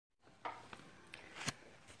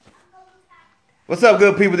What's up,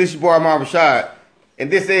 good people? This is your boy Amar Rashad,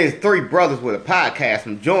 and this is Three Brothers with a Podcast.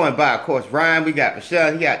 I'm joined by, of course, Ryan. We got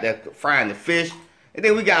Michelle. He got that frying the fish, and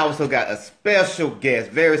then we also got a special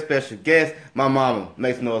guest, very special guest, my mama.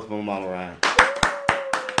 Make some noise for my mama, Ryan.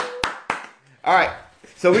 All right,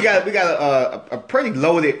 so we got a pretty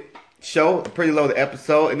loaded show, a pretty loaded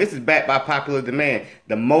episode, and this is backed by popular demand.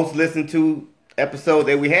 The most listened to episode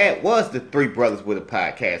that we had was the Three Brothers with a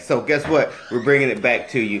Podcast. So guess what? We're bringing it back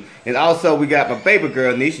to you. And also we got my baby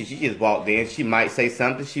girl Nisha. She just walked in. She might say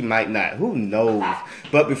something. She might not. Who knows?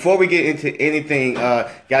 But before we get into anything,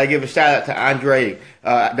 gotta give a shout out to Andre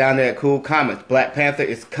down there at Cool Comics. Black Panther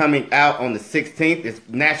is coming out on the 16th. It's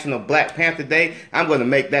National Black Panther Day. I'm going to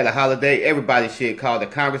make that a holiday. Everybody should call the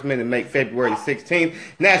congressman and make February 16th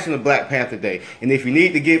National Black Panther Day. And if you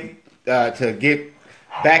need to get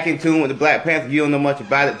back in tune with the Black Panther, you don't know much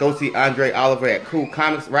about it, go see Andre Oliver at Cool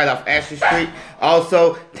Comics right off Ashley Street.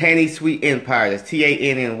 Also, Tanny Sweet Empire. That's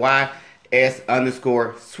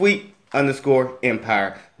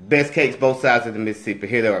TANNYS_sweet_empire. Best cakes both sides of the Mississippi.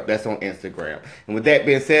 Hit her up. That's on Instagram. And with that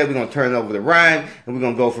being said, we're going to turn it over to Ryan, and we're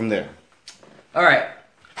going to go from there. All right.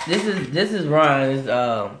 This is Ryan. This is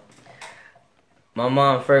my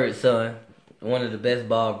mom's favorite son. One of the best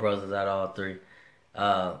ball brothers out of all three.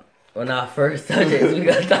 On our first subject, we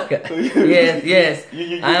gotta talk. Yes.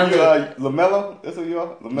 I am LaMelo. That's who you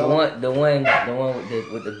are. LaMelo. The one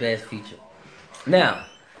with the best feature. Now,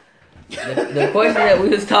 the question that we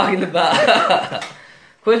was talking about.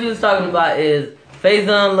 Is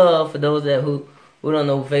Faison Love. For those who don't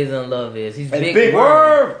know who Faison Love is, he's Big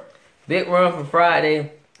Worm. Big Worm for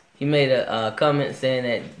Friday. He made a comment saying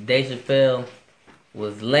that Dave Chappelle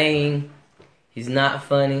was lame. He's not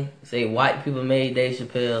funny. Say white people made Dave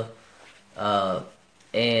Chappelle.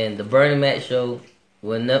 And the Bernie Mac show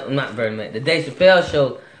will not Bernie Mac. The Dave Chappelle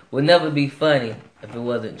show would never be funny if it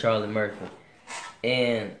wasn't Charlie Murphy.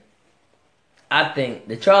 And I think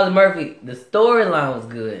the Charlie Murphy, the storyline was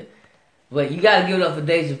good, but you gotta give it up for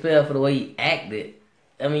Dave Chappelle for the way he acted.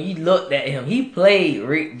 I mean, you looked at him. He played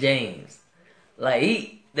Rick James,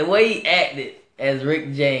 the way he acted as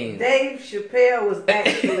Rick James. Dave Chappelle was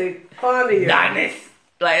actually funnier. Honest.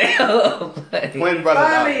 Twin brother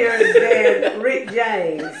funnier than Rick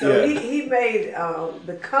James. So yeah. he made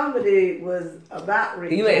the comedy was about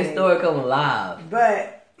Rick James. He made the story come alive.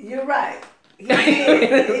 But you're right. He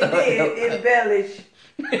did embellish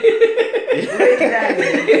Rick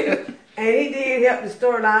James. And he did help the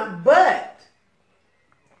storyline. But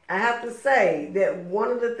I have to say that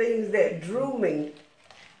one of the things that drew me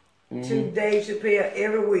to Dave Chappelle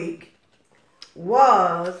every week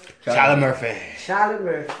was Charlie Murphy.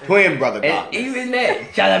 Twin brother. Even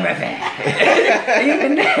that, Charlie Murphy.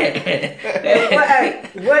 Even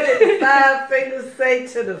that. What did the five fingers say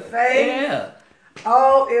to the face? Yeah.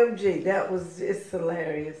 OMG, it's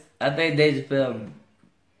hilarious. I think Dave Chappelle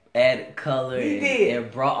added color did. And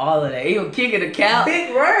brought all of that. He was kicking the couch.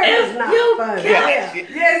 Big Word was not funny. Couch. Yeah.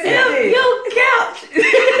 Yes, he did. Yo couch.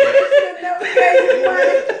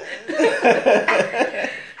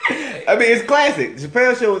 I mean, it's classic. The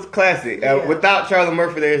Chappelle Show is classic. Without Charlie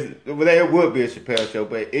Murphy, there would be a Chappelle Show,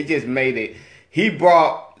 but it just made it. He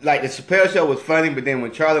brought, the Chappelle Show was funny, but then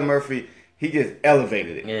when Charlie Murphy, he just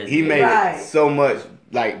elevated it. Yes. He made it so much,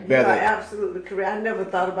 better. You are absolutely correct. I never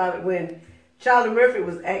thought about it when Charlie Murphy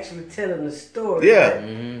was actually telling the story. Yeah.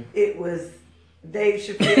 It was Dave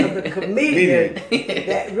Chappelle, the comedian,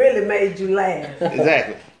 that really made you laugh.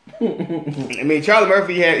 Exactly. I mean, Charlie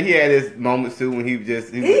Murphy he had his moments too when he had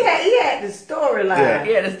the storyline. Yeah.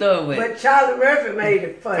 He had the story, but Charlie Murphy made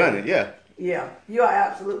it funny. Yeah. Yeah, you are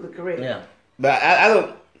absolutely correct. Yeah, but I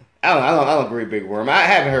don't agree with Big Worm. I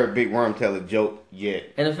haven't heard Big Worm tell a joke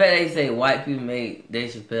yet. And the fact that he say white people made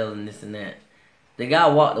Dave Chappelle and this and that, the guy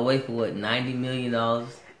walked away for what, $90 million.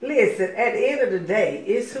 Listen, at the end of the day,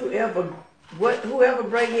 it's whoever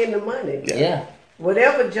bring in the money. Yeah.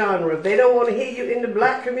 Whatever genre, if they don't want to hear you in the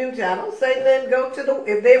black community, I don't say nothing. Go to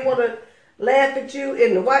if they want to laugh at you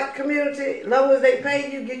in the white community, as long as they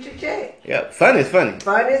pay you, get your check. Yeah, fun is funny.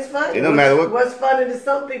 Fun is funny. It don't matter what's funny to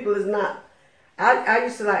some people is not. I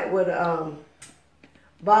used to like what Bob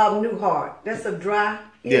Newhart. That's a dry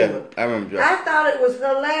humor. Yeah, I remember dry. I thought it was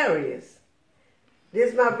hilarious.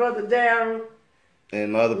 This is my brother Darryl.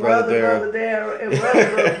 And my other brother Darryl. And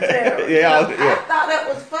brother Darryl. I thought that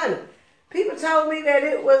was funny. People told me that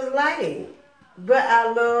it was lame, but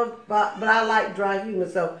I like dry humor,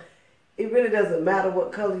 so it really doesn't matter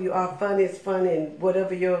what color you are. Funny is funny, and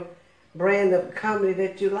whatever your brand of comedy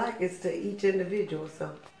that you like, it's to each individual.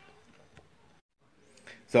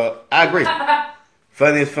 So I agree.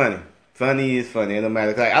 Funny is funny. Funny is funny. It don't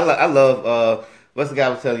matter. I love what's the guy I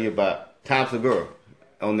was telling you about? Tom Segura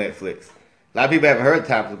on Netflix. A lot of people haven't heard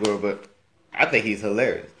Tom Segura, but I think he's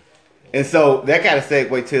hilarious. And so that kind of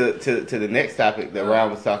segue to the next topic that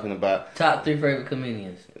Ron was talking about. Top 3 favorite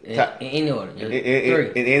comedians in any order. In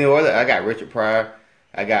any order, I got Richard Pryor,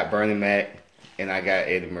 I got Bernie Mac, and I got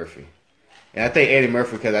Eddie Murphy. And I think Eddie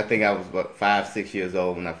Murphy because I think I was about 5-6 years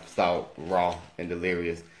old when I saw Raw and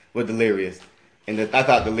Delirious. And I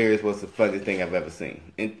thought Delirious was the funniest thing I've ever seen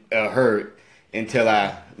and heard until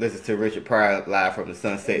I listened to Richard Pryor live from the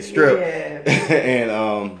Sunset Strip. Yeah.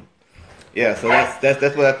 And so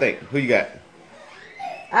that's what I think. Who you got?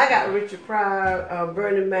 I got Richard Pryor,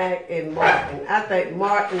 Bernie Mac, and Martin. I think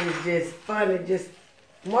Martin is just funny.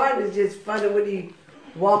 Martin is just funny when he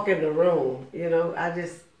walk in the room. You know,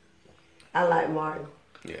 I like Martin.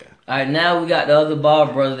 Yeah. All right, now we got the other Ball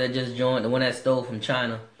brother that just joined, the one that stole from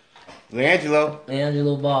China.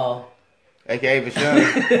 Leangelo Ball. A.K.A. Vashon.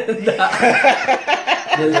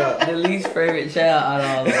 the least favorite child out of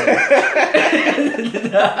all of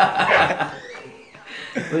them.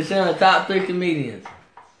 Vashon, top 3 comedians.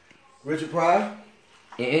 Richard Pryor.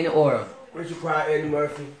 In any order. Richard Pryor, Eddie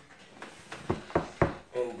Murphy.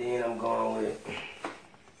 And then I'm going with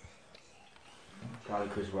probably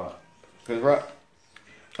Chris Rock. Chris Rock.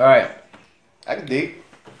 All right. I can dig.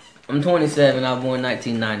 I'm 27. I was born in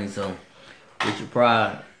 1990, so Richard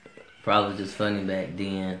Pryor probably just funny back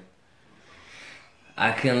then.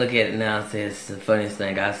 I can look at it now and say it's the funniest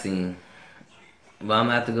thing I've seen. But I'm going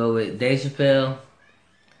to have to go with Dave Chappelle,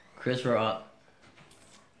 Chris Rock,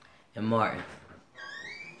 and Martin.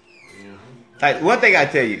 Like, one thing I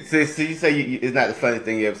tell you, since you say it's not the funniest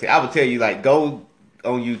thing you ever seen, I would tell you, like, go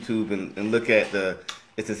on YouTube and look at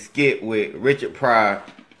it's a skit with Richard Pryor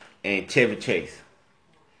and Chevy Chase.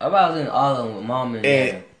 I was in all of them with Mom and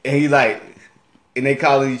Dad. And he like, and they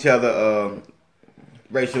calling each other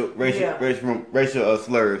racial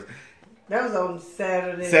slurs. That was on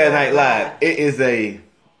Saturday Night Live. It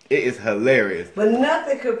is hilarious. But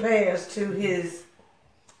nothing compares to his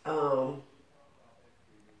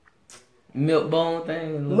Milk-bone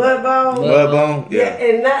thing. Mudbone. Yeah.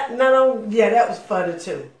 And not on. Yeah, that was funny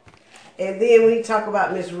too. And then when you talk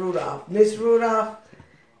about Miss Rudolph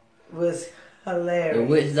was hilarious. The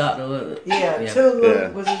witch doctor was it? Yeah,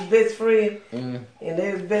 Tula was his best friend, and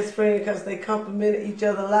they was best friend because they complimented each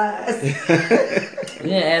other lies. You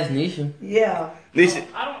didn't ask Nisha. Yeah. Nisha.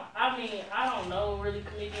 I don't know really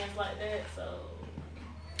comedians like that, so.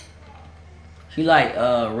 She like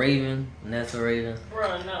Raven, Nessa Raven.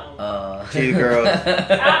 Bruh, no. Cheetah Girl.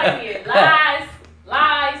 Out of here.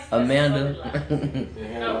 Lies. Amanda.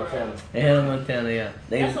 No, bro. And Hannah Montana, yeah.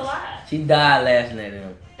 That's a lie. She died laughing at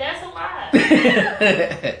him. That's a lie.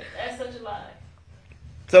 That's such a lie.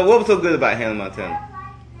 So what was so good about Hannah Montana?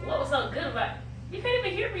 What was so good about it? You can't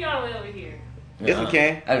even hear me all the way over here. Yes, we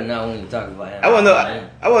can. I do not want you to talk about Hannah. I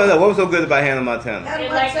want to know what was so good about Hannah Montana. Hannah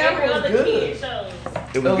And like every Montana was other good. kid shows.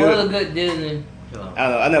 It It was was good. a good Disney show. I don't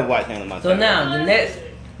know. I never watched Hannah Montana. So now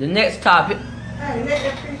the next topic Hey, let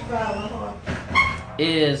that fish fry my heart.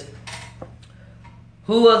 is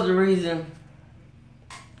who was the reason?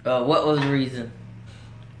 What was the reason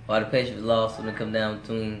why the Patriots lost when it come down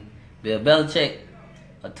between Bill Belichick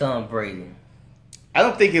or Tom Brady? I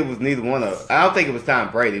don't think it was neither one of. I don't think it was Tom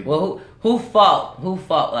Brady. Well, who fought?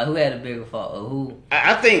 Like who had a bigger fault? Or who?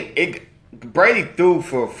 I think Brady threw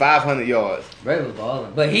for 500 yards. Brady was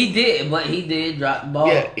balling, but he did drop the ball.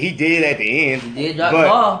 Yeah, he did at the end. He did drop the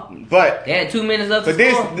ball. But They had 2 minutes left to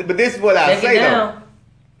this, score. but this is what I Take it say down.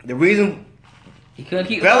 though. The reason He couldn't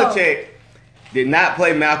keep the ball. Belichick did not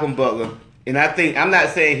play Malcolm Butler, and I'm not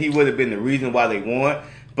saying he would have been the reason why they won,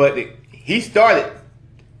 but he started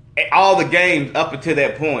all the games up until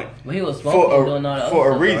that point But he was smoking doing all that for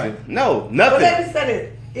a other reason. stuff, right? No, But nothing. let me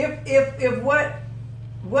say this: if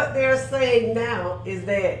what they're saying now is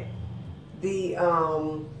that the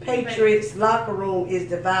Patriots locker room is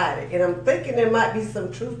divided, and I'm thinking there might be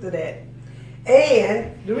some truth to that.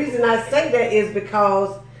 And the reason I say that is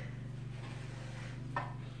because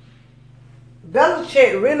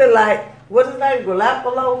Belichick really like what's his name,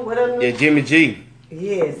 Garoppolo, whatever. Yeah, Jimmy G.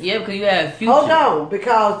 Yes. Yeah, because you had future. Hold on,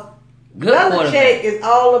 because Good Belichick quarterback. is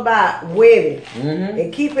all about winning Mhm.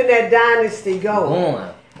 and keeping that dynasty going.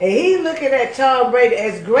 And he looking at Tom Brady,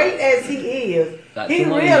 as great as he is, Got he 2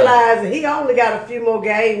 more realized that he only got a few more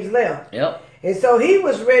games left. Yep. And so he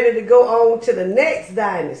was ready to go on to the next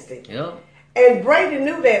dynasty. Yep. And Brady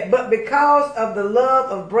knew that, but because of the love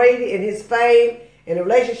of Brady and his fame and the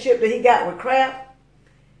relationship that he got with Kraft,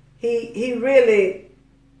 he really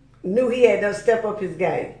knew he had to step up his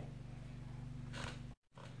game.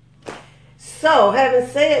 So, having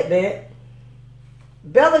said that,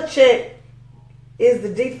 Belichick is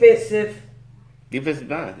the defensive. Defensive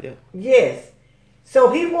line, yeah. Yes.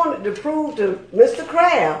 So he wanted to prove to Mr.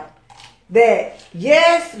 Kraft that,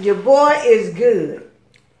 yes, your boy is good.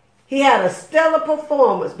 He had a stellar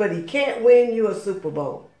performance, but he can't win you a Super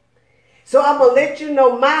Bowl. So I'm going to let you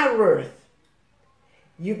know my worth.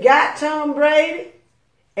 You got Tom Brady,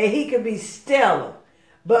 and he could be stellar.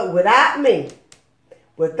 But without me,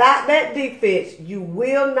 without that defense, you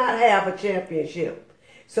will not have a championship.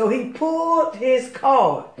 So he pulled his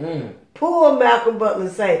card. Pulled Malcolm Butler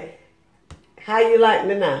and say, how you like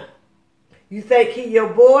me now? You think he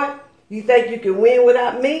your boy? You think you can win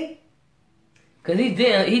without me? Cause he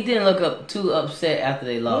didn't look up too upset after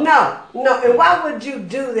they lost. No. And why would you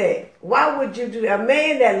do that? Why would you do that? A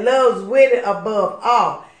man that loves winning above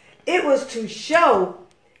all. It was to show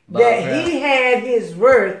that he had his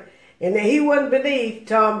worth and that he wouldn't believe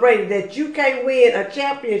Tom Brady that you can't win a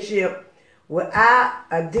championship without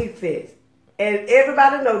a defense. And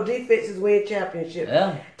everybody knows defenses win championships.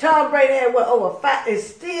 Yeah. Tom Brady had over 5 and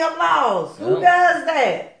still lost. Who does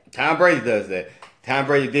that? Tom Brady does that. Tom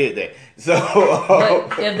Brady did that. So,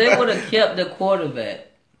 but if they would have kept the quarterback,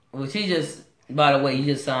 which he just, by the way, he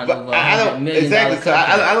just signed over $100 million. Exactly. So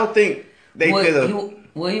I don't think they could have.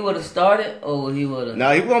 Well, he would have started, or he would have.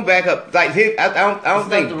 No, he won't back up. Like I don't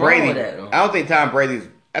think Brady. I don't think Tom Brady's.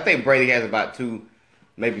 I think Brady has about 2,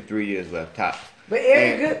 maybe 3 years left tops. But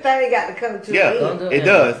every good thing got to come to an end. It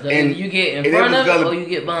does. And you get in front of it, or you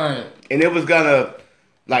get behind it. And it was gonna,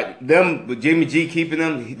 like them with Jimmy G keeping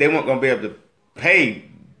them, they weren't gonna be able to pay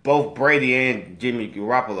both Brady and Jimmy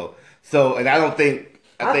Garoppolo. So, and I don't think.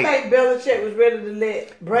 I think Belichick was ready to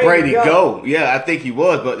let Brady go. Yeah, I think he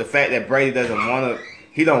was. But the fact that Brady don't want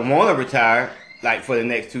to retire like for the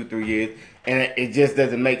next 2-3 years, and it just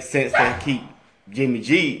doesn't make sense to keep Jimmy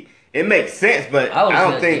G. It makes sense, but I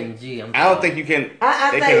don't think you can.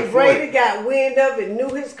 I think Brady got wind of it,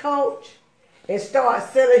 knew his coach, and started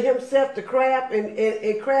selling himself to Kraft,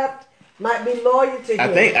 and Kraft might be loyal to him.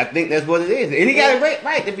 I think that's what it is, and he got it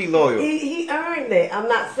right to be loyal. He earned that. I'm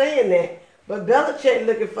not saying that, but Belichick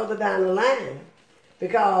looking further down the line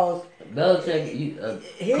because Belichick,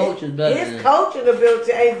 coach is better. His coaching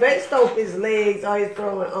ability ain't based on his legs or his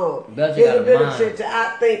throwing arm. His ability to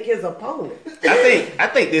outthink his opponent. I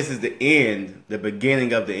think this is the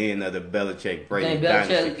beginning of the end of the Belichick Brady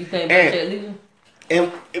dynasty. You think Belichick leaving?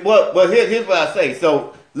 And well, here's what I say.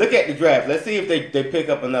 So look at the draft. Let's see if they pick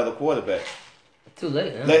up another quarterback. Too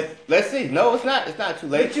late. Huh? Let's see. No, it's not. It's not too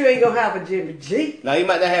late. But you ain't gonna have a Jimmy G. Now you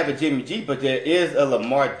might not have a Jimmy G, but there is a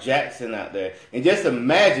Lamar Jackson out there. And just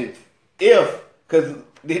imagine if, because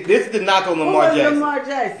this is the knock on Lamar Jackson. Lamar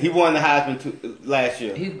Jackson? He won the Heisman last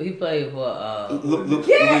year. He played for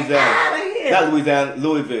Louisiana. Not Louisiana,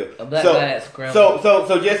 Louisville. A black guy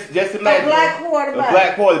so just imagine a black quarterback. A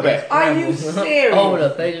black quarterback. Are you serious? Hold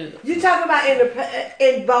up, you talking about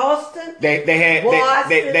in Boston? They had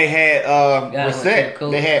Brissett. They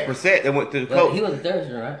had Brissett that went to the coach. He was a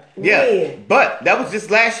Thursday, right? Yeah, but that was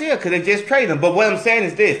just last year because they just traded him. But what I'm saying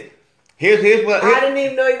is this. Here's what I didn't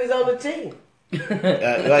even know he was on the team.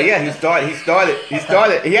 Yeah, he started.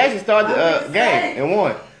 He actually started the game and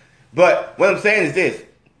won. But what I'm saying is this: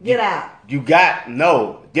 get out.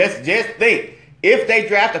 Just think. If they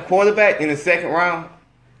draft a quarterback in the second round,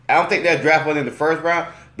 I don't think they'll draft one in the first round.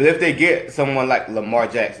 But if they get someone like Lamar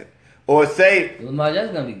Jackson, or say Lamar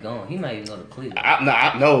Jackson's gonna be gone, he might even go to Cleveland.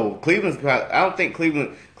 No, Cleveland's. I don't think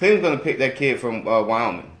Cleveland's gonna pick that kid from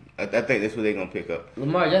Wyoming. I think that's what they're gonna pick up.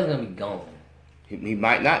 Lamar Jackson's gonna be gone. He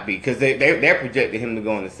might not be because they're projecting him to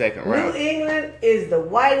go in the second round. New England is the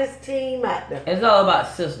whitest team out there. It's all about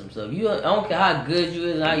systems. So I don't care how good you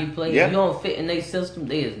is and how you play. If you don't fit in their system,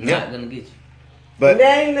 they is not gonna get you. But they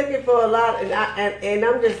ain't looking for a lot, and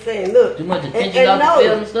I'm just saying, look, too much attention off the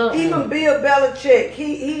field and stuff. Even Bill Belichick,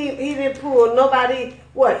 he didn't pull nobody.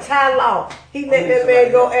 Ty Law, he let that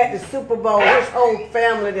man go at the Super Bowl. His whole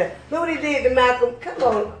family there. Look what he did to Malcolm. Come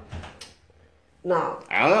on, no.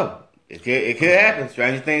 I don't know. It could happen.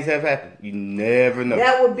 Stranger things have happened. You never know.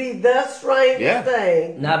 That would be the strangest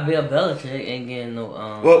thing. Not Bill Belichick ain't getting no.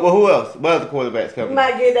 Well, who else? What other quarterbacks coming? You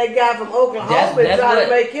might get that guy from Oklahoma and try to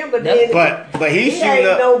make him, but he's shooting ain't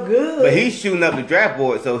up. No good. But he's shooting up the draft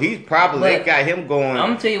board, so he's probably got him going. I'm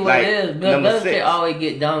gonna tell you what it is. Bill Belichick always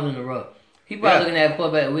get down in the rough. He probably looking at a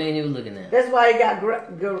quarterback we ain't even looking at. That's why he got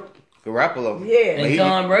Garoppolo. Yeah. And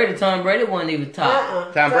Tom Brady wasn't even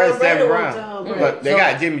top. Tom Brady's 7th round. But they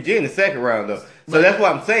got Jimmy G in the 2nd round though. So that's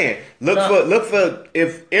what I'm saying. Look for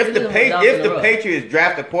if the Patriots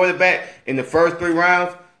draft a quarterback in the first 3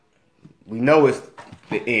 rounds, we know it's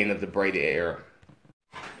the end of the Brady era.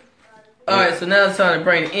 Alright, so now it's time to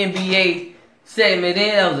bring the NBA segment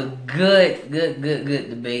in. That was a good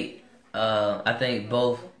debate. I think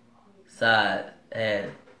both sides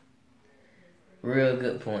had real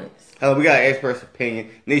good points. We got an expert's opinion.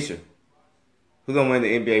 Nisha, who's gonna win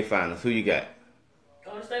the NBA Finals? Who you got?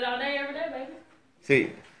 Golden State all day, every day, baby.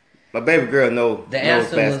 See, my baby girl knows The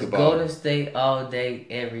answer was basketball. Golden State all day,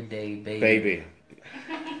 every day, baby. Baby.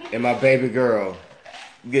 And my baby girl.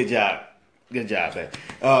 Good job, man.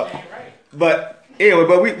 Right. But anyway,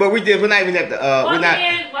 we're not even at the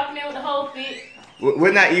Walking in with the whole fit.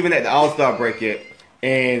 we're not even at the All-Star break yet.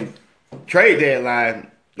 And trade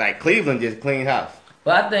deadline, like Cleveland just cleaned house.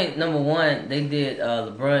 But I think number one, they did.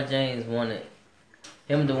 LeBron James wanted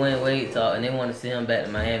him and Dwayne Wade talk, and they wanted to send him back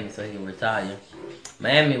to Miami so he can retire.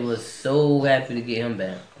 Miami was so happy to get him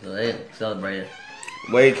back, so they celebrated.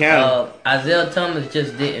 Wade County. Isaiah Thomas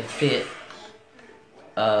just didn't fit,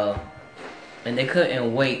 and they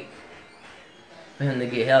couldn't wait for him to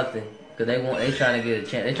get healthy because they trying to get a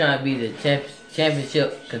chance. They trying to be the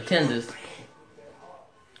championship contenders.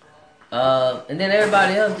 And then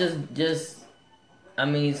everybody else just. I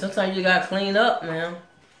mean, sometimes you gotta clean up, man.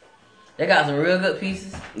 They got some real good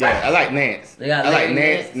pieces. Yeah, I like Nance. They got I like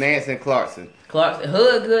Nance. Nance and Clarkson.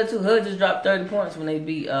 Hood good too. Hood just dropped 30 points when they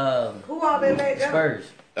beat Who all they made up? Spurs.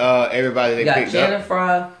 Everybody they You got picked Shannon up.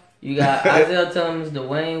 Fry. You got Isaiah Thomas,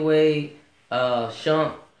 Dwayne Wade,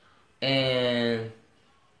 Shump, and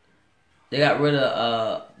they got rid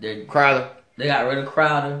of Crowder. They got rid of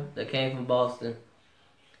Crowder that came from Boston.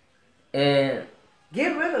 And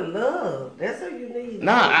Get rid of Love. That's who you need.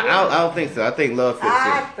 Nah, I don't think so. I think Love fits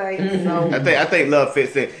I in. think so. I think Love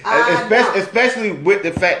fits in, especially with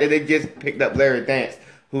the fact that they just picked up Larry Nance,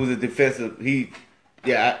 who's a defensive.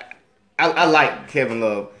 I like Kevin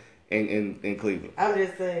Love in Cleveland. I'm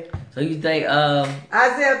just saying. so you think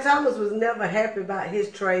Isaiah Thomas was never happy about his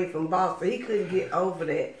trade from Boston. He couldn't get over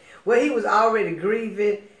that. Well, he was already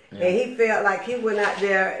grieving, and he felt like he went out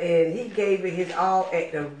there and he gave it his all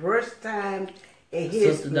at the worst time in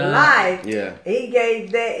his Sister died. life. Yeah. He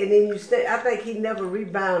gave that, and then I think he never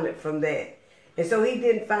rebounded from that. And so he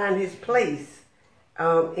didn't find his place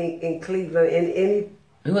in Cleveland. And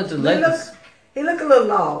he went to the he Lakers? he look a little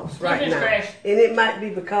lost right Cleveland's now. trash. And it might be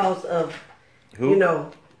because of, Who? you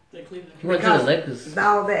know, The Cleveland. He went to the Lakers.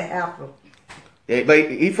 all that happened. Yeah,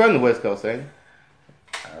 but he from the West Coast, ain't he?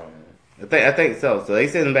 I don't know. I think so. So they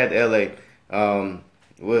send him back to LA.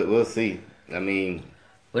 We'll see. I mean,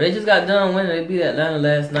 But they just got done winning. They beat Atlanta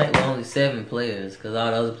last night with only 7 players because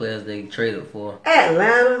all the other players they traded for.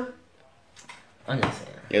 Atlanta, I'm just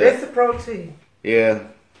saying. yeah, that's a pro team. yeah,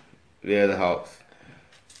 the Hawks,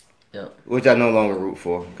 Yep. which I no longer root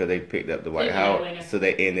for because they picked up the White They're Hawks, winning. so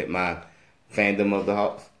they ended my fandom of the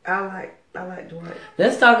Hawks. I like Dwight.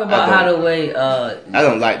 Let's talk about I how don't- the way I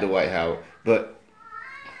don't like the White Howard, but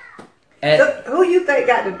So, who you think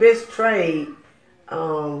got the best trade?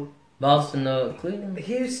 Boston or Cleveland.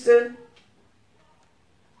 Houston,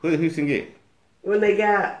 who did Houston get? when they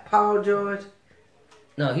got Paul George,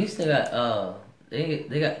 No, Houston got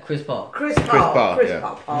they got Chris Paul. Chris Paul,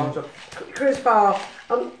 Paul George, Chris Paul,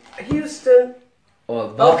 Houston, Or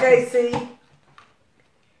Boston. OKC,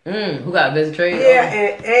 Who got the best trade?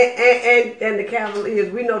 and the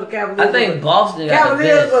Cavaliers. We know the Cavaliers. I think Boston got the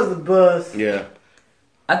Cavaliers best. was a bust. Yeah,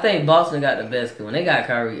 I think Boston got the best because when they got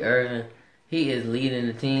Kyrie Irving, he is leading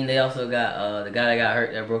the team. They also got the guy that got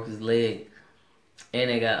hurt that broke his leg, and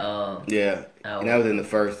they got yeah, and that was in the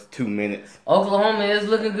first 2 minutes Oklahoma is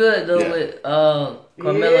looking good though Yeah. with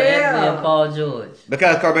Carmelo Anthony and Paul George.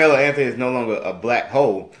 because Carmelo Anthony is no longer a black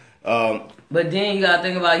hole. But then you gotta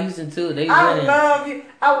think about Houston too. They I winning. love you.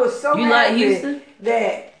 I was so You like happy Houston?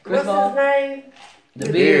 that Chris what's Paul? his name?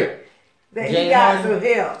 The beard. That he James got Harden?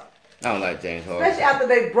 some help. I don't like James Harden. Especially after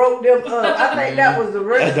they broke them up. I think that was the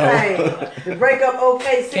worst I don't. thing. To break up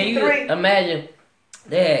OKC Can you 3. imagine?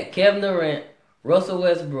 They had Kevin Durant, Russell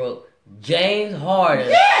Westbrook, James Harden,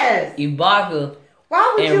 Yes. Ibaka,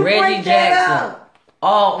 Why would and you Reggie break that Jackson up?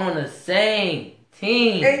 all on the same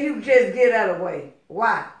team. And you just get out of the way.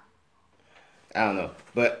 Why? I don't know,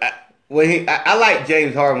 but I like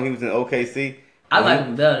James Harden when he was in OKC. I like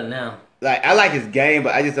him better now. Like I like his game,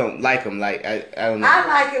 but I just don't like him. Like I don't know. I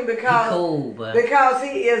like him He because cool, but because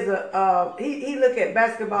he is he look at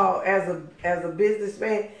basketball as a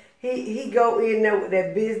businessman. He go in there with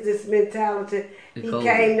that business mentality. He He cold.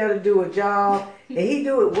 came there to do a job, and he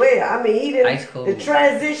do it well. I mean, he Ice didn't. cold. The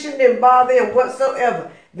transition didn't bother him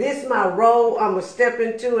whatsoever. This my role. I'm gonna step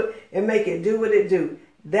into it and make it do what it do.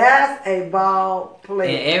 That's a ball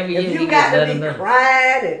player. And every year if he you gets got better to and be better.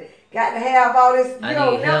 crying and got to have all this, I you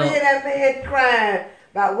don't need never help. hear that man crying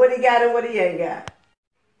about what he got and what he ain't got.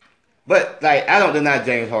 But like, I don't deny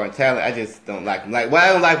James Harden talent. I just don't like him. Like, what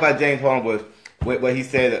I don't like about James Harden was what he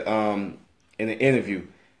said in the interview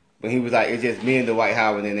when he was like, "It's just me and Dwight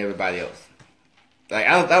Howard and everybody else." Like,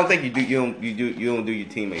 I don't think you don't do your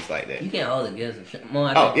teammates like that. You can't hold it against him.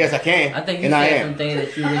 Mo, Yes, I can. I think you and I said am. some things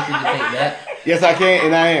that you wish you could take back. Yes, I can,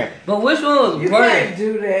 and I am. But which one was You can't worse?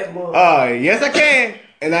 do that, boy. Yes, I can,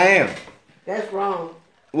 and I am. That's wrong.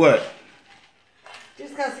 What?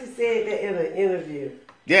 Just because he said that in an interview.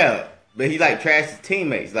 Yeah, but he like trashed his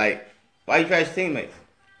teammates. Like, why you trash his teammates?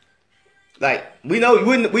 Like, we know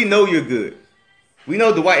you're good. We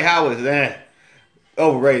know Dwight Howard is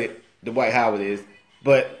overrated. Dwight Howard is,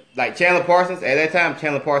 but like Chandler Parsons at that time,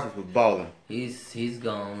 Chandler Parsons was balling. He's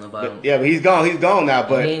gone. But he's gone. He's gone now.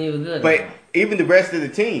 But he ain't even good. But now. even the rest of the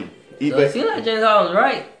team. So it seems like James Harden was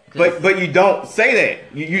right. But you don't say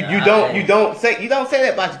that. You don't say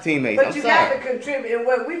that about your teammates. But I'm you sorry. got to contribute. And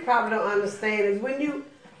what we probably don't understand is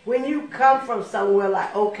when you come from somewhere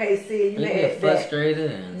like OKC, you You had get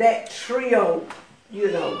frustrated. And that trio,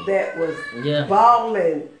 that was Yeah.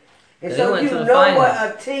 balling. And They so went you to the know what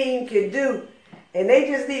finals. a team can do. And they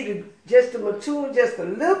just need to mature just a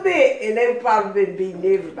little bit, and they would probably been beating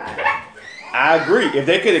everybody. I agree. If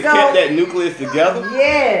they could have So- kept that nucleus together,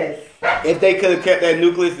 Yes.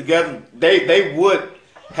 they would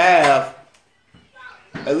have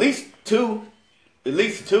at least two.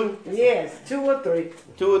 Yes. 2 or 3.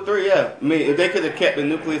 2 or 3, yeah. I mean, if they could have kept the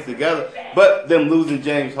nucleus together, but them losing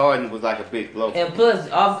James Harden was like a big blow. And plus,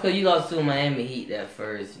 all because you lost to Miami Heat that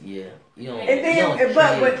first year. You don't. And then, you don't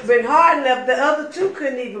but when Harden left, the other two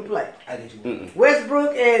couldn't even play. I get you. Mm-mm.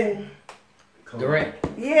 Westbrook and Durant.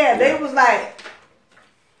 they was like,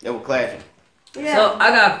 They were clashing. yeah. So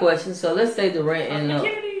I got a question. So let's say Durant ended up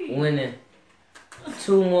Kennedy. winning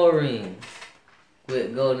 2 more rings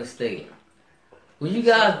with Golden State. Would you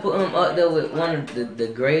guys put him up there with one of the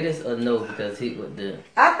greatest or no? Because he would do.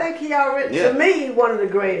 I think he already, Yeah. to me, one of the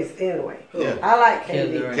greatest anyway. Yeah. I like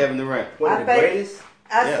Kevin KD. Durant. Kevin Durant. One I of the think- greatest.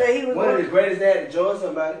 I Yeah. say he was One of the greatest that enjoy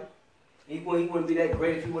somebody. He wouldn't be that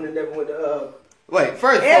great if he wouldn't have never went to Wait,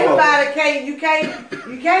 first and foremost, Everybody you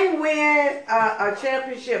can't win a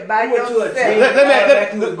championship by he went to a yourself. team. Let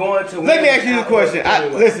me- he was going to let me win ask you this without question.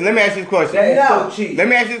 anyone. Listen, let me ask you this question. That is No. so cheap. Let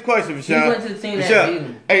me ask you this question, He Michelle. went to the team that Michelle, beat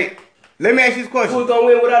him. hey, let me ask you this Who was question. gonna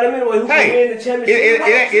win without him anyway? Who Hey, could win the championship? it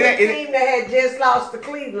Went to a it- team that had just lost to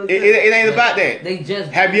Cleveland. It ain't about that. They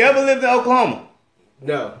just. Have you ever lived in Oklahoma?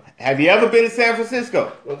 No. Have you ever been to San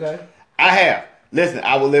Francisco? Okay. I have. Listen,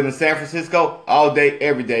 I would live in San Francisco all day,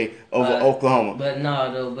 every day over But- Oklahoma. But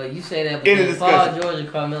no, though. But you say that In the because Paul discussion. George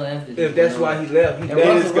and Carmelo Anthony. If that's why he left, he And in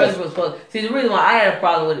Russell discussion. Westbrook was supposed. See, the reason why I had a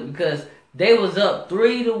problem with it because they was up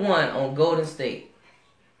 3-1 on Golden State,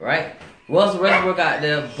 right? Russell Westbrook out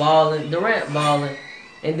there balling, Durant balling,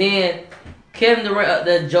 and then Kevin Durant up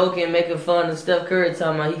there joking, making fun of Steph Curry,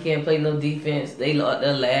 talking about he can't play no defense. They up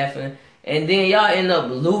there laughing, and then y'all end up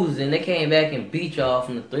losing. They came back and beat y'all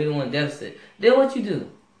from the 3-1 deficit. Then what you do?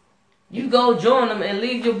 You go join them and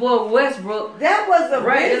leave your boy Westbrook. That was a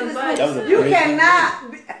Right, business. that was a You business. cannot.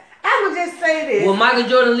 I'm gonna just say this. Will Michael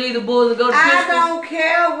Jordan leave the Bulls and go to I Pistons? don't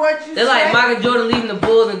care what you They're say. like Michael Jordan leaving the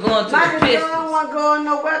Bulls and going to Michael the Jordan Pistons. wasn't going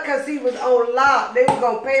nowhere because he was on lock. They were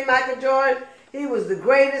gonna pay Michael Jordan. He was the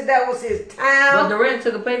greatest. That was his But time. Durant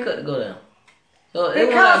took a pay cut to go down. So it wasn't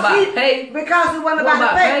Because about he, pay. because it wasn't What about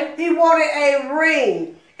about the pay. He wanted a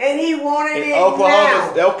ring, and he wanted And it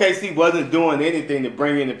Oklahoma, now. OKC wasn't doing anything to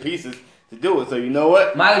bring in the pieces to do it. So you know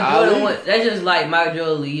what? Michael I'll Jordan leave. went. That's just like Michael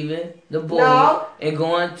Jordan leaving the Bulls No. and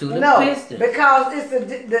going to the No, Pistons. because it's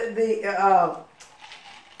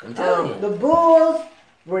I'm telling you. the Bulls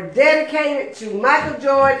were dedicated to Michael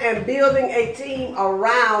Jordan and building a team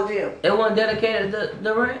around him. They weren't dedicated to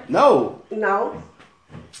Durant. No, No,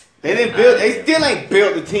 they didn't build. They still ain't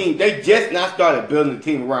built the team. They just not started building the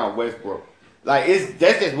team around Westbrook. Like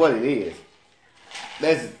that's just what it is.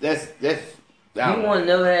 That's. I He don't know. won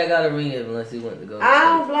never had got a ring unless he went to go. I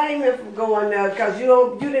don't blame him for going there because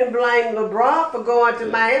you didn't blame LeBron for going to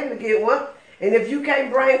Miami to get one. And if you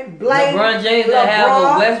can't blame LeBron James didn't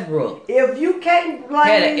have a Westbrook. if you can't blame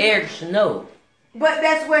Had him, an Eric Snow. but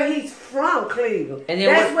that's where he's from, Cleveland. And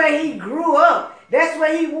then That's what- where he grew up. That's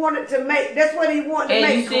what he wanted to make. That's what he wanted to And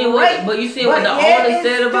make. you seen great. what? But you seen what the yet owner and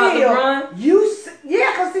said about still, LeBron?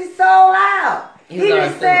 Yeah, because he sold out. He He was didn't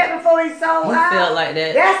already say sold. it before he sold He out. felt like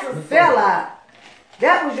that That's a before. sellout.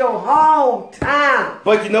 That was your hometown.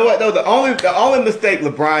 But you know what though? The only mistake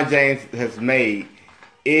LeBron James has made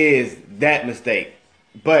is that mistake.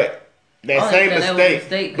 But that I same understand that was a mistake,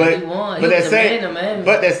 mistake 'cause he won. He but was that the man same, of Miami.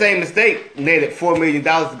 but that same mistake netted $4 million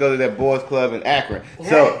to go to that boys club in Akron.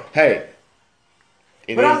 So hey,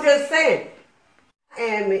 it But I'm is- just saying,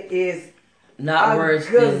 Miami is Not a worse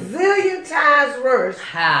than gazillion times worse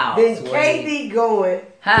how? than Sway? KD going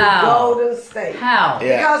How? to Golden State. How?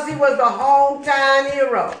 Yeah. Because he was the hometown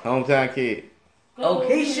hero. Hometown kid.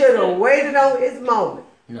 Okay. He should have waited on his moment.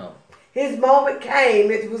 No. His moment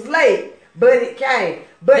came. It was late, but it came.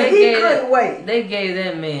 But he couldn't wait. They gave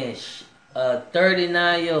that man a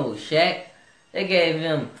 39-year-old Shaq. They gave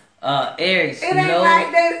him Eric Snow. It ain't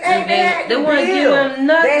like they want to give him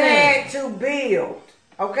nothing. They had to build,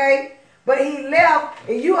 okay? But he left,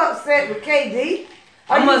 and you upset with KD?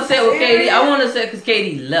 I'm upset with KD. I want to upset because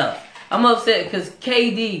KD left. I'm upset because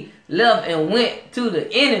KD left and went to the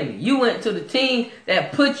enemy. You went to the team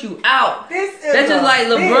that put you out. That's just like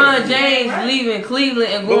LeBron James leaving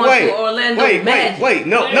Cleveland and going to Orlando Magic. Wait,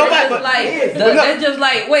 no, That's nobody. just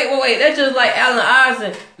like wait. That's just like Allen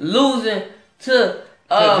Iverson losing to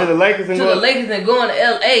the Lakers and going to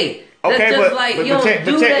LA. That's Okay, just but like you check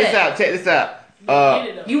don't do that. Check this out.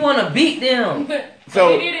 You want to beat them.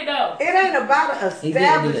 So he did it though. It ain't about an He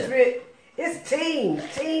didn't do that. establishment. It's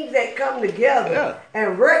teams that come together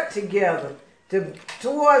and work together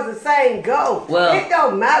towards the same goal. Well, it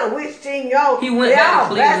don't matter which team you're on. He went back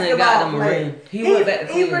to Cleveland and got them a ring. He went back to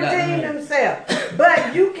He Cleveland and got them a redeemed ring. himself.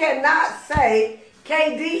 But you cannot say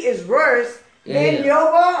KD is worse than Yeah.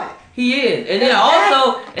 your boy. He is, and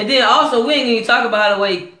then also, we ain't even talk about the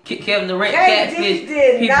way Kevin Durant catfish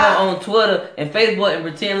people on Twitter and Facebook and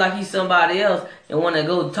pretend like he's somebody else and want to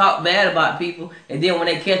go talk bad about people, and then when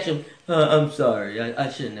they catch him, I'm sorry, I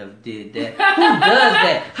should never did that. Who does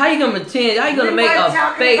that? How you gonna pretend? How you gonna make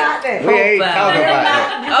a fake profile? we ain't talking about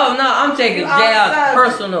that. Oh no, I'm taking jabs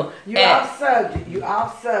personal You off subject. You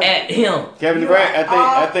off subject. at him. Kevin Durant,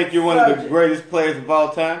 I think you're one of the greatest players of all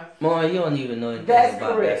time. More, you don't even know anything That's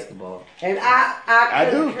about correct. basketball. And I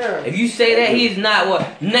do. concur. If you say that he's not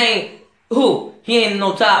what name who he ain't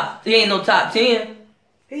no top 10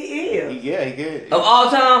 He is. Yeah, he good. of all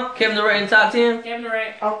time. Kevin Durant in top 10. Kevin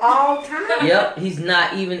Durant. Of all time. Yep, he's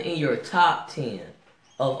not even in your top 10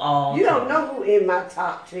 of all. You time. don't know who in my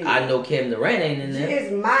top 10. I know Kevin Durant ain't in there.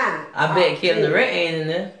 It's mine. I bet Kevin Durant ain't in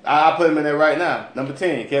there. I'll put him in there right now. Number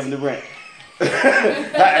 10, Kevin Durant.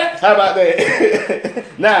 How about that?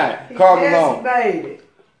 9, Karl Malone. Made it.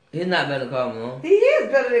 He's not better than Karl Malone. He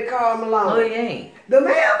is better than Karl Malone. No, he ain't. The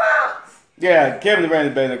mailbox. Yeah, Kevin Durant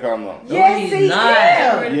is better than Karl Malone. No, Yes, he's he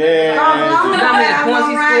not. is. Yeah. Karl Malone You know how many I'm points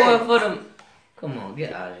he alright. scored for them? Come on,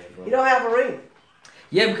 get out of here, bro. You don't have a ring.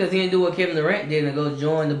 Yeah, because he didn't do what Kevin Durant did and go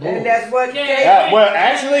join the Bulls. And that's what Yeah. Well,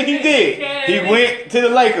 actually, he did. He went to the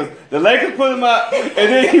Lakers. The Lakers put him out, and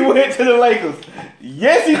then he went to the Lakers.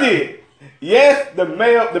 Yes, he did. Yes, the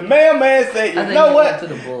mailman said, I you think know he what? went to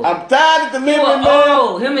the Bulls. I'm tired of He delivering was mail.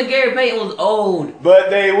 old. Him and Gary Payton was old. But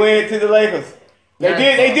they went to the Lakers. They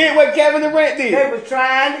That's did what Kevin Durant They did. was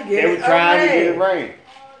trying to get They were trying to get a ring.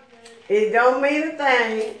 It don't mean a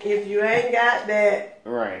thing if you ain't got that.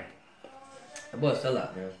 Ring. That boy sell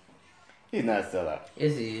out, man. He's not a sellout.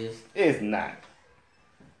 Yes, he is. It's not.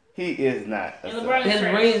 He is not a And sellout. LeBron- His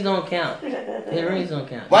rings don't count. His rings don't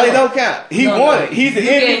count. Why they don't count? He No, won no. it. He's the You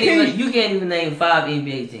can't MVP. even- You can't even name 5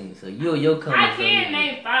 NBA teams, so you're coming I from can me.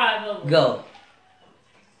 name 5 of them. Go.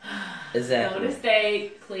 Golden Exactly.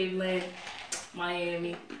 State, Cleveland,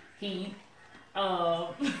 Miami, Heat.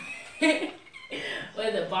 What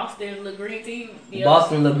is it? Boston, the green team. Yep.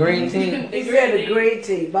 Boston, the green team. He said the green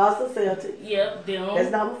team, Boston Celtics. Yep, them. That's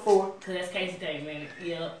number 4. Cause that's Casey Tatum,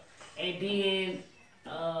 Yep. And then,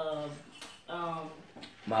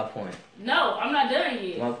 My point. no, I'm not done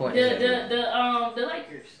yet. My point The is the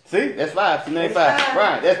Lakers. See, that's 5. She named That's 5. five.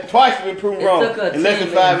 Right. That's twice been proven It wrong took her in less 10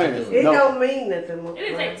 than 5 minutes to minutes. do It No. don't mean nothing. It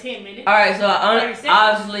didn't take 10 minutes. All right, so 30 seconds.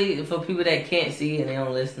 obviously for people that can't see and they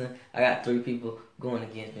don't listen, I got 3 people going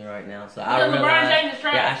against me right now. So I Because LeBron realize James is that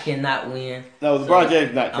I trash. cannot win. No, LeBron James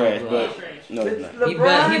is not I'm trash, good. but He's trash. no, he's not. He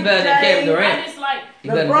better than Kevin I Durant. just like, He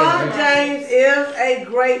better than LeBron Kevin Durant. James is a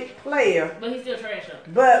great player, but he's still trash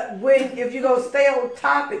though. but if you gonna stay on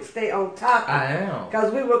topic, stay on topic. I am.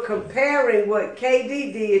 Because we were comparing what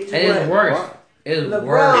KD did to It is what worse. It is LeBron.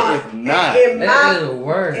 worse. It's not. And That is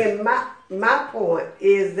worse. And my point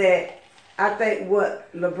is that I think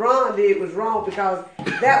what LeBron did was wrong because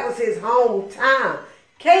that was his hometown.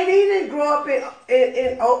 KD didn't grow up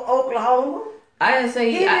in Oklahoma. I didn't say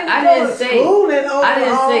He he. didn't I go didn't to say. school in I didn't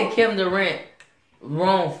Oklahoma. say Kevin Durant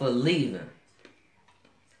wrong for leaving.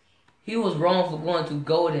 He was wrong for going to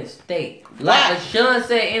Golden State. Like Sean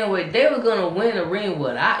said anyway, they were gonna win a ring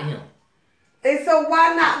without him. And so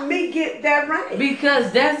why not me get that ring?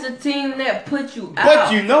 Because that's the team that put you out.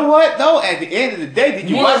 But you know what, though? At the end of the day, did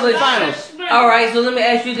you Yeah, watch the but- finals? All right, so let me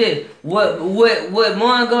ask you this: would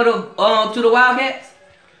Mon go to the Wildcats?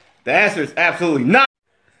 The answer is absolutely not.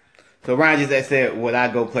 So Ryan just said, would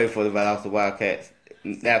I go play for the Valdosta Wildcats?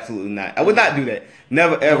 Absolutely not. I would not do that.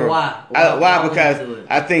 Never ever. Why? Why? Why would you Because do it?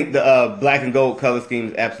 I think the black and gold color scheme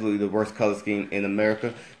is absolutely the worst color scheme in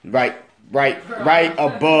America. Right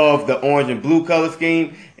above the orange and blue color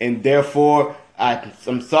scheme, and therefore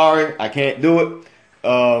I'm sorry, I can't do it.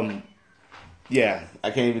 Yeah, I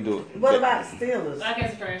can't even do it. What about the Steelers? Black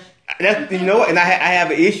ass trash. That's, you know what? And I have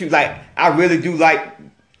an issue. Like, I really do like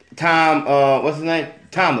Tom. What's his name?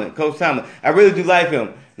 Tomlin, Coach Tomlin. I really do like him,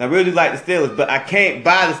 and I really do like the Steelers. But I can't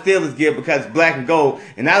buy the Steelers gear because it's black and gold,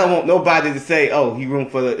 and I don't want nobody to say, "Oh, he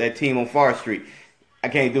roomed for that team on Forest Street." I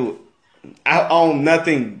can't do it. I own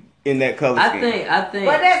nothing in that color scheme. I think.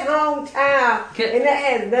 But that's hometown, Can- and that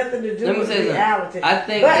has nothing to do Let me with say something. reality. I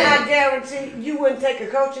think but that- I guarantee you wouldn't take a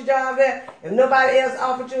coaching job there if nobody else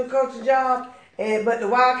offered you a coaching job, but the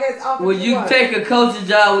Wildcats offered Would you one. take a coaching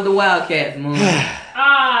job with the Wildcats, Moon?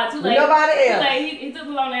 Too late. Nobody Too else. late. He took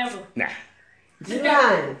too long to answer. Nah. You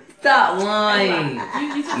lying. Stop lying.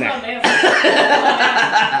 You took too Nah. long to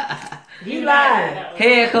answer. You lying.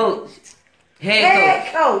 Head coach.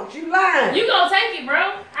 Head coach, you lying. You gonna take it,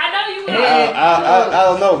 bro. I know you will. I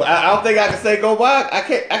don't know. I don't think I can say go wild. I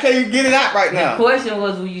can't even get it out right The now. question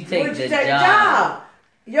was, will you take Would the you take job?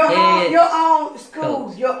 the job? Head Your own school,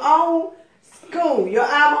 coach. your own school, your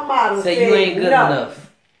alma mater Say said you ain't good no. enough.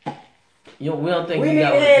 We don't think We you need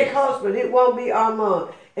got a what it head takes. coach, but it won't be Armand.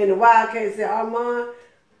 And the Wildcats said, Armand,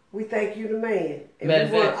 we think you the man. And Matter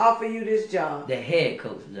we want of to fact- offer you this job. The head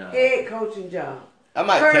coach job. Head coaching job. I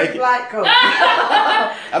might First take it. black coach. I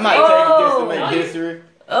might take it just to make Oh. history.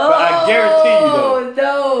 Oh, But I guarantee you, though.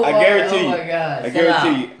 No. I guarantee oh you. my God. I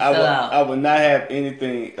guarantee you. Sell out. I would not have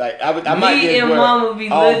anything like I would. I might Me just and wear Mama be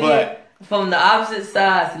all looking black. from the opposite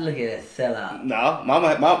sides. Look at that sellout. No, mama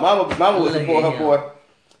would Look support at her him. boy.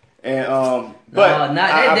 And but not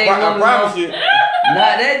that day, I Mama. promise you.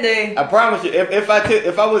 Not that day. I promise you. If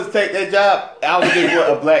I was to take that job, I would just wear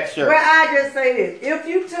a black shirt. Well, I just say this. If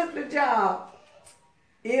you took the job,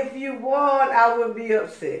 if you won, I wouldn't be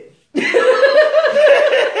upset.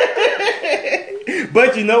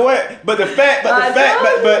 But you know what? But the fact, but I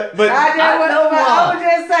would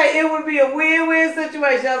just say it would be a win-win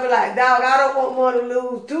situation. I'd be like, dog, I don't want one to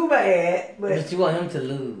lose too bad, but But you want him to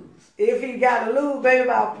lose. if he got to lose, baby,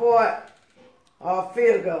 by a point or a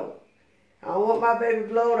field goal. I don't want my baby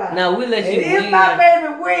blowed out. Now we let And you if win. my baby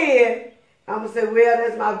win, I'm gonna say, well,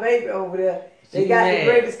 that's my baby over there. They You got mad. the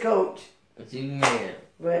greatest coach. But you man.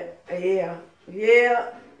 But yeah.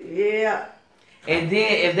 And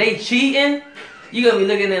then if they cheating, you gonna be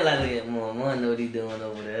looking at it like, look at Mom know what he doing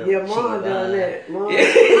over there. Yeah, mom Cheating done behind. that. Mom.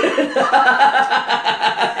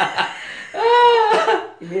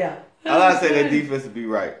 Yeah. all I say that defense would be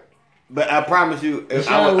right. But I promise you, if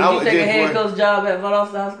I Sean, would, I would would you take a just head wear, coach job at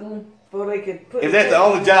Valdosta High School? Before they could put if that's the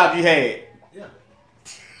only job you had,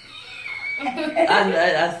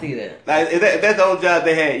 I see that. like if that's the only job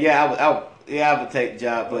they had, I would take the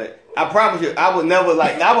job. But I promise you, I would never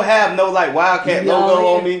I would have no Wildcat You be all logo in?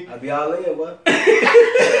 on me. I be all in, boy. I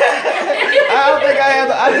don't think I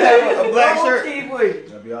have. I just have a black shirt. Keep with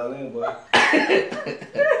you. I be all in, boy. Got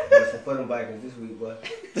some for them Vikings this week, boy.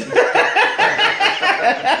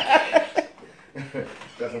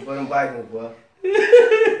 Got some for them Vikings, boy.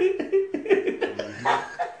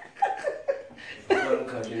 For them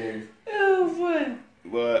country niggas. Oh boy.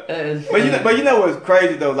 But That is but funny. you know what's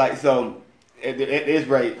crazy though? Like so, at this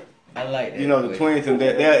rate, I like that. you know the twins and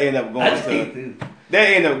they'll end up I going think to too.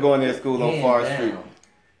 they end up going to school on Hands Forest down. Street,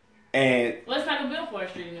 and Let's talk a bill for a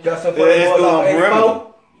street. Got some for them it's boys still off on 84. perimeter.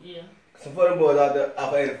 Yeah. Some for them boys out there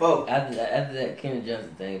off 84. After that Kenny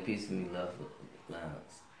Johnson thing, a piece of me love Lions.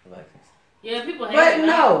 Vikings. Yeah, people hate But it.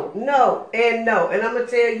 no. And I'm gonna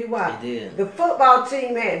tell you why. It did. The football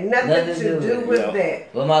team had nothing to do with No.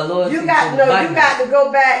 that. But my loyalty You got to the you Vikings. got to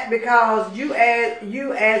go back because you as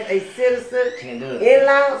a citizen Can't do it. in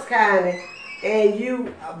Lowndes County and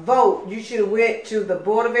you vote, you should have went to the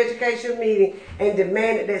Board of Education meeting and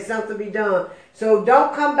demanded that something be done. So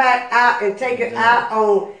don't come back out and take it out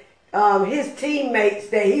on his teammates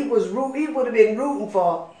that he would have been rooting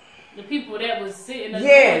for. The people that was sitting up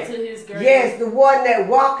Yes, to his grave. yes, the one that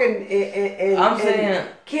walking and I'm saying-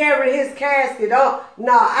 carrying his casket on.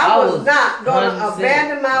 No, I I was was not gonna 100%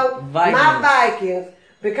 abandon my Vikings. Vikings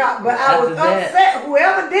because, but I was After that- upset.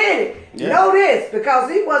 Whoever did it, Yeah. know this because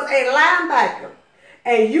he was a linebacker,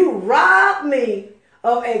 and you robbed me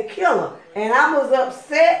of a killer, and I was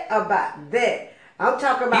upset about that. I'm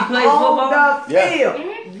talking about played on football? the Yeah. field.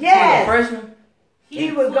 Mhm. Yes. Freshman.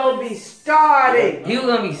 He was gonna be starting He was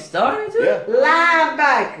gonna be starting too. Yeah.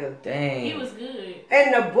 linebacker, Dang. He was good.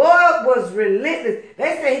 and the boy was relentless.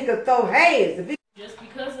 They say he could throw hands. If he Just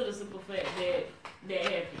because of the simple fact that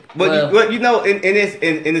happened. But Well- you know, and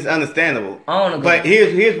it's understandable. I wanna go. But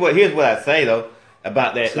here's what I say though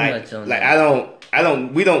about that. Too Like much on like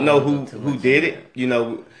that. we don't know Don't go too who much did on it. You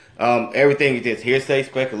know, everything is just hearsay,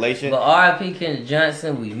 speculation. But R.I.P. Kenneth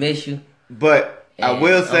Johnson, we miss you. But I And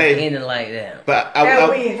will I'm say, ending like that. but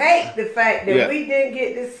and we hate the fact that Yeah. we didn't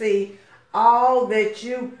get to see all that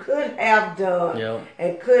you could have done Yep.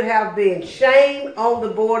 and could have been. Shame on the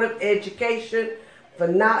Board of Education for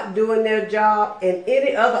not doing their job, and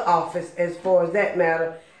any other office, as far as that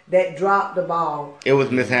matter, that dropped the ball. it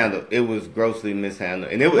was mishandled. It was grossly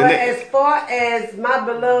mishandled, and it was But as far as my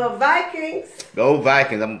beloved Vikings, the old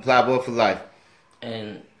Vikings. I'm a Plowboy for life.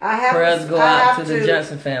 And I have prayers to, go I out have to the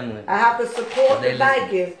Johnson family. I have to support They the listen.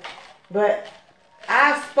 Vikings, but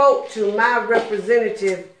I spoke to my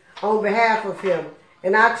representative on behalf of him,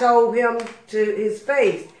 and I told him to his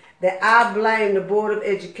face that I blame the Board of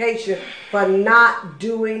Education for not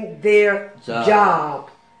doing their job.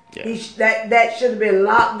 Yeah. That should have been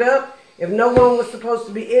locked up. If no one was supposed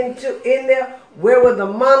to be in there, where were the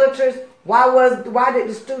monitors? Why did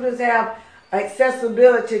the students have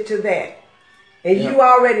accessibility to that? And you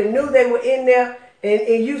already knew they were in there, and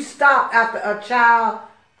you stopped after a child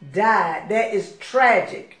died. That is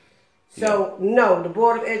tragic. So, no, the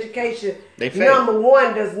Board of Education, They failed. number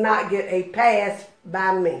one, does not get a pass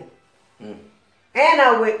by me. And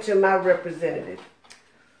I went to my representative.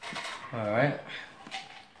 All right.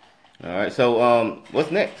 All right. So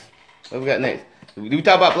what's next? What we got next? Did we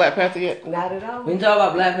talk about Black Panther yet? Not at all. We can talk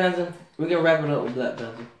about Black Panther. We can wrap it up with Black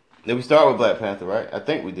Panther. Did we start with Black Panther? Right? I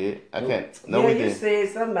think we did. I can't. No, yeah, we you didn't. said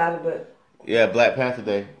somebody, but Yeah, Black Panther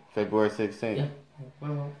Day, February 16th. Yeah.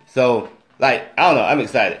 So, like, I don't know. I'm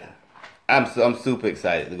excited. I'm super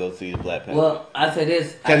excited to go see the Black Panther. Well, I say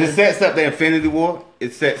this. Because it sets up the Infinity War.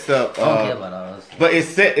 It sets up. I don't care about all this. But it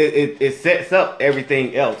sets up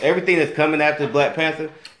everything else. Everything that's coming after Black Panther,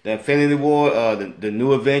 the Infinity War, the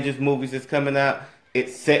new Avengers movies that's coming out. It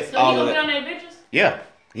sets So all he of gonna be that. on the Avengers? Yeah,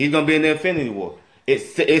 he's gonna be in the Infinity War.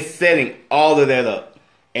 It's setting all of that up,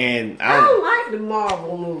 and I don't like the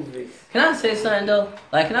Marvel movies. Can I say something though?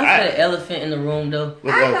 Like, can I say the elephant in the room though?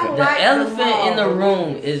 What's I the other don't thing? The like elephant in the Marvel room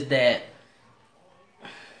movies. is that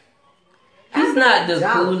he's I'm not the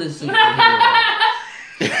jealous. coolest superhero.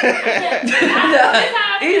 He's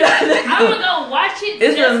not the I'm gonna coolest. go watch it.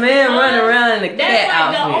 It's just a man because running around in a cat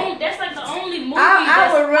outfit. That's like the only movie.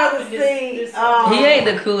 I would that's rather popping see. this He ain't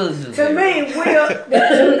the coolest superhero.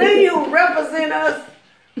 To me, who represent us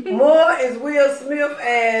more is Will Smith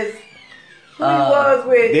as who he was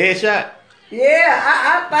with. Deadshot.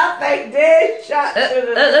 Yeah, I think Deadshot should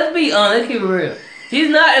have. Let's be honest. Let's keep it real. He's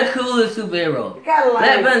not the coolest superhero. Kind of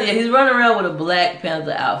Black like. Panther, he's running around with a Black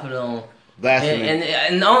Panther outfit on. Blasphemy.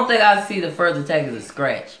 And the only thing I see the first attack is a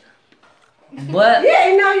scratch. But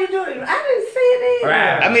Yeah, no, you do it. I didn't see it either.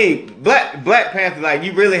 Right. I mean, Black Panther. Like,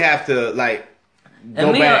 you really have to like go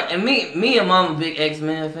and back. me and Mama big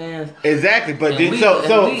X-Men fans. Exactly, but And did we- so and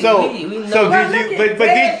so we- so we know- so But did look you at but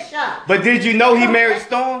Deadshot. but did you know he married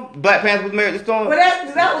Storm? Black Panther was married to Storm. But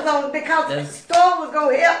that was on because That's- Storm was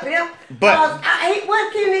gonna help him. But-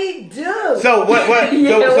 What can he do? So what Yeah, so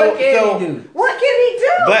what can so he do? what can he do?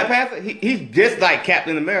 Black Panther, he's just like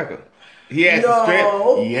Captain America. He has the No.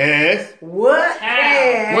 strength. Yes. What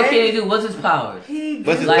can? What can he do? What's his powers? he do?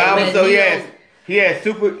 What's his Like power? So Magneto. he has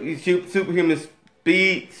superhuman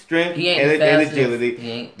speed, strength, He ain't and, the and fastest. agility.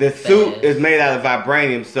 He ain't The suit fast. is made out of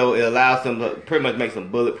vibranium, so it allows him to pretty much makes him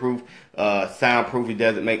bulletproof, soundproof. He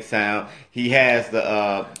doesn't make sound. He has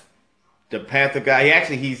the Panther guy.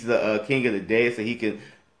 He's the king of the dead, so he can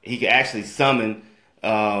actually summon.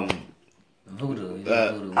 Voodoo. He's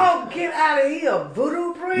Uh, voodoo. Oh, get out of here,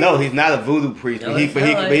 voodoo priest. No, he's not a voodoo priest, No, but he it's but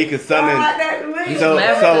he not. but he can Sound summon. like that to me. He's So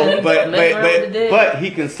Maverick, so and but he's messing around with the dead. but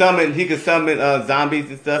he can summon zombies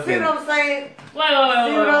and stuff. See And, what I'm saying? See what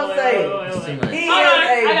I'm It's too much. He Hold on,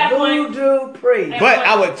 I is got a a point. voodoo priest. but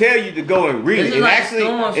I would tell you to go and read This it. is And like actually,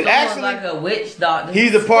 Storm. and Storm actually, is like a witch doctor.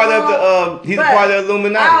 he's a part of the But part of the I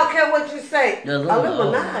Illuminati. don't care what you say. The Illuminati.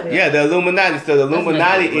 Illuminati. Yeah, the Illuminati. So the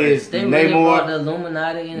Illuminati is They really brought Namor. the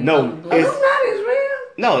Illuminati in. No, comic books? it's- Illuminati is real.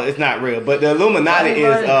 No, it's not real. But the Illuminati is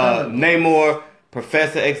Everybody comes. Namor,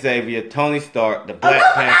 Professor Xavier, Tony Stark, the Black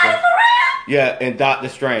Illuminati Panther. for real. Yeah, and Doctor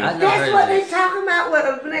Strange. I know. That's heard what of they this. talking about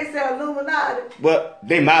when they they say Illuminati. Well,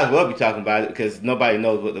 they might as well be talking about it because nobody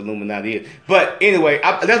knows what the Illuminati is. But anyway,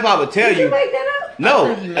 that's why I would tell Did you make that up?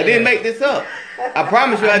 No, I think you I made didn't that make this up. I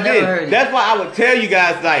promise you I never heard did. it. That's why I would tell you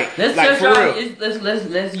guys like Let's like search for our. real.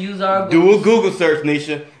 Let's use our. Do a Google search,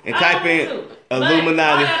 Nisha, and I type want in to. But all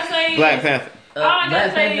Illuminati I gotta say Black is- Panther. All I gotta Black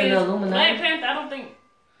say Panther and is Illuminati. Black Panther. I don't think.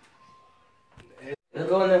 Let's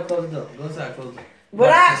go in there, close the door. Go inside, close the door.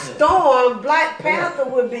 Without Storm, Black Panther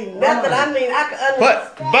would be nothing. I mean, I can understand.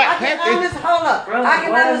 But Black Panther. Hold up. Bro, I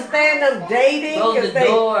can why? understand them dating Close because the they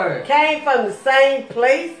door. came from the same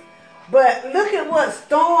place. But look at what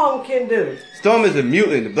Storm can do. Storm is a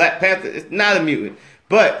mutant. The Black Panther is not a mutant,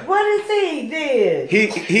 but What is he then?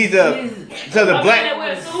 he's a so the Okay, Black. that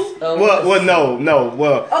wear a suit. Well, no.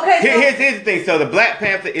 Well, Okay, so- here's the thing. So the Black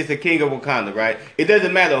Panther is the king of Wakanda, right? It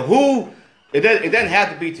doesn't matter who. It doesn't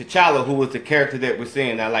have to be T'Challa who was the character that we're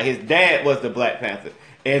seeing now. Like his dad was the Black Panther,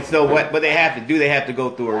 and so what they have to do, they have to go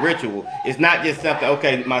through a ritual. It's not just something.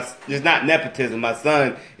 Okay, it's not nepotism. My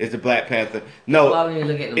son is the Black Panther. Why No, would you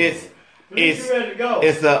look at the it's ready to go?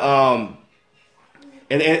 it's a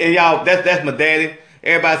and y'all that's my daddy.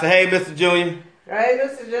 Everybody say, hey, Mr. Junior. Right,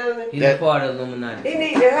 Mr. Gentleman? He's that- a part of Illuminati. He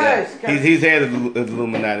need to hush. He's head of the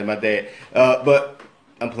Illuminati, my dad. But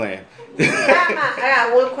I'm playing. I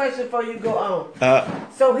got one question before you go on.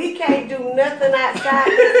 So he can't do nothing outside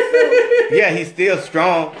the suit. Yeah, he's still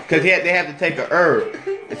strong because they have to take a herb.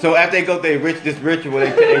 So after they go through this ritual,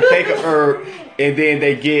 they take a herb and then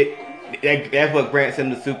they get that's what grants him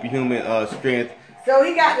the superhuman strength. So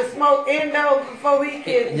he got to smoke endo before he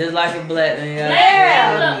can. Just like a black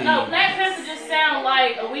man. Black Panther just sound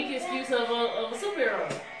like a weak excuse of a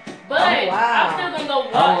superhero. But Oh, wow. I'm still gonna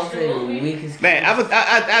go I watch won't the say the movie. weakest. Man,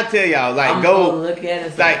 I tell y'all like I'm go gonna look at it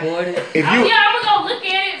and like support it. if Oh, you yeah, I'm gonna go look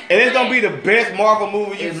at it. and it's gonna be the best Marvel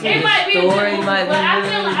movie you've It's seen. It might be a story good movie, might be but I'm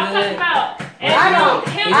really talking good. about I don't-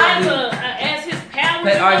 him as his powers and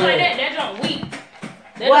Pet stuff RJ. like that. That junk weak.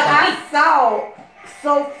 That What junk I weak. saw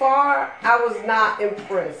so far, I was not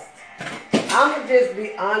impressed. I'm gonna just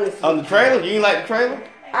be honest. On the with trailer, you ain't like the trailer? you.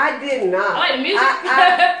 I did not. I like the music.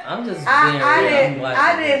 I'm just being I real. I'm watching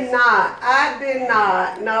this. I did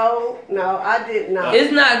not. No, I did not.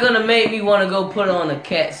 It's not gonna make me want to go put on a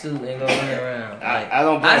cat suit and go run around. Like, I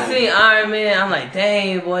don't. I blame seen you. Iron Man. I'm like,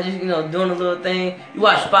 dang boy, just doing a little thing. You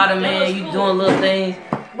watch Spider That Man, was you cool. doing little things.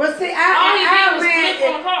 But see, All he did Iron was flip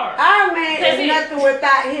on Man, a car. Iron Man That's is it. nothing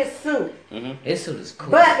without his suit. His suit is cool.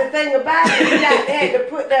 But the thing about it, he had to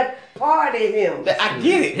put that part in him. I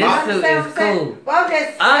get it. His I- suit Understand is what I'm saying? cool. But I'm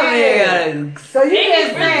just Iron saying. Man got a So you And just he's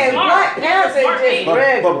really saying smart. Black He's a Panther is smart just man. but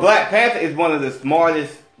regular. Black Panther is one of the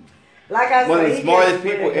smartest Like I one said, of the he smartest just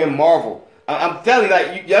people regular. in Marvel. I'm telling you,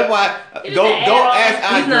 like that's why It don't is an add-on.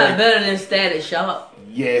 ask He's not Andre. better than Static Shock.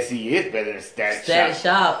 Yes, he is better than Static Static Shock.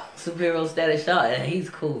 Shock, superhero Static Shock, and he's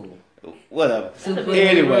cool. Whatever. Superhero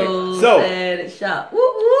Anyway, so Static Shock.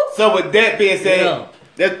 Whoop whoop. so with that being said,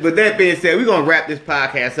 Yeah. with that being said, we're gonna wrap this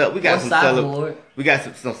podcast up. We got Or some Cyborg. we got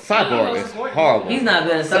some Cyborg is horrible. He's not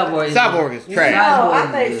better than Cyborg. Cyborg is trash. No, I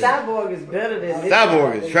Cyborg think is good. Cyborg is better than this.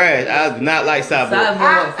 Cyborg is trash. I do not like Cyborg.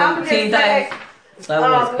 Cyborg from I'm Teen just saying, Titans.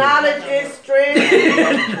 Cyborg's knowledge is strength,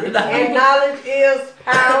 and knowledge is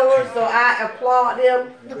power. So I applaud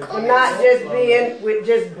him for not just being with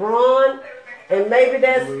just brawn, and maybe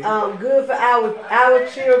that's good for our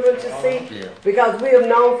children to see, Yeah. because we are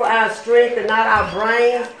known for our strength and not our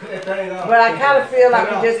brains. But I kind of feel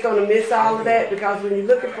like we're just gonna miss all of that, because when you're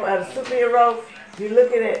looking for a superhero, you're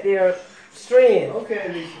looking at their strength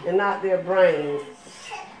and not their brains.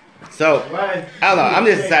 So I don't know. I'm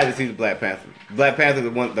just excited to see the Black Panther. Black Panther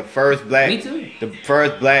was the first black, Me too. the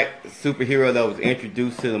first black superhero that was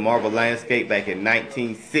introduced to the Marvel landscape back in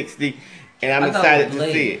 1960, and I'm I thought excited it was to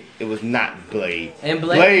Blade. see it. It was not Blade. And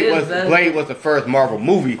Blade is better. Blade was the first Marvel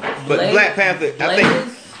movie, but Blade- Black Panther. I Blade think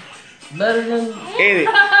is better than.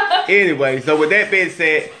 anyway. So with that being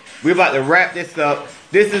said, we're about to wrap this up.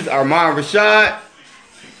 This is Armand Rashad,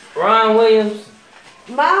 Ron Williams.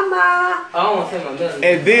 Mama. I don't want to say my middle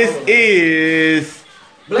name. and this is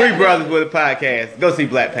Black Three Brothers with a Podcast. Go see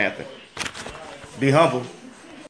Black Panther. Be humble.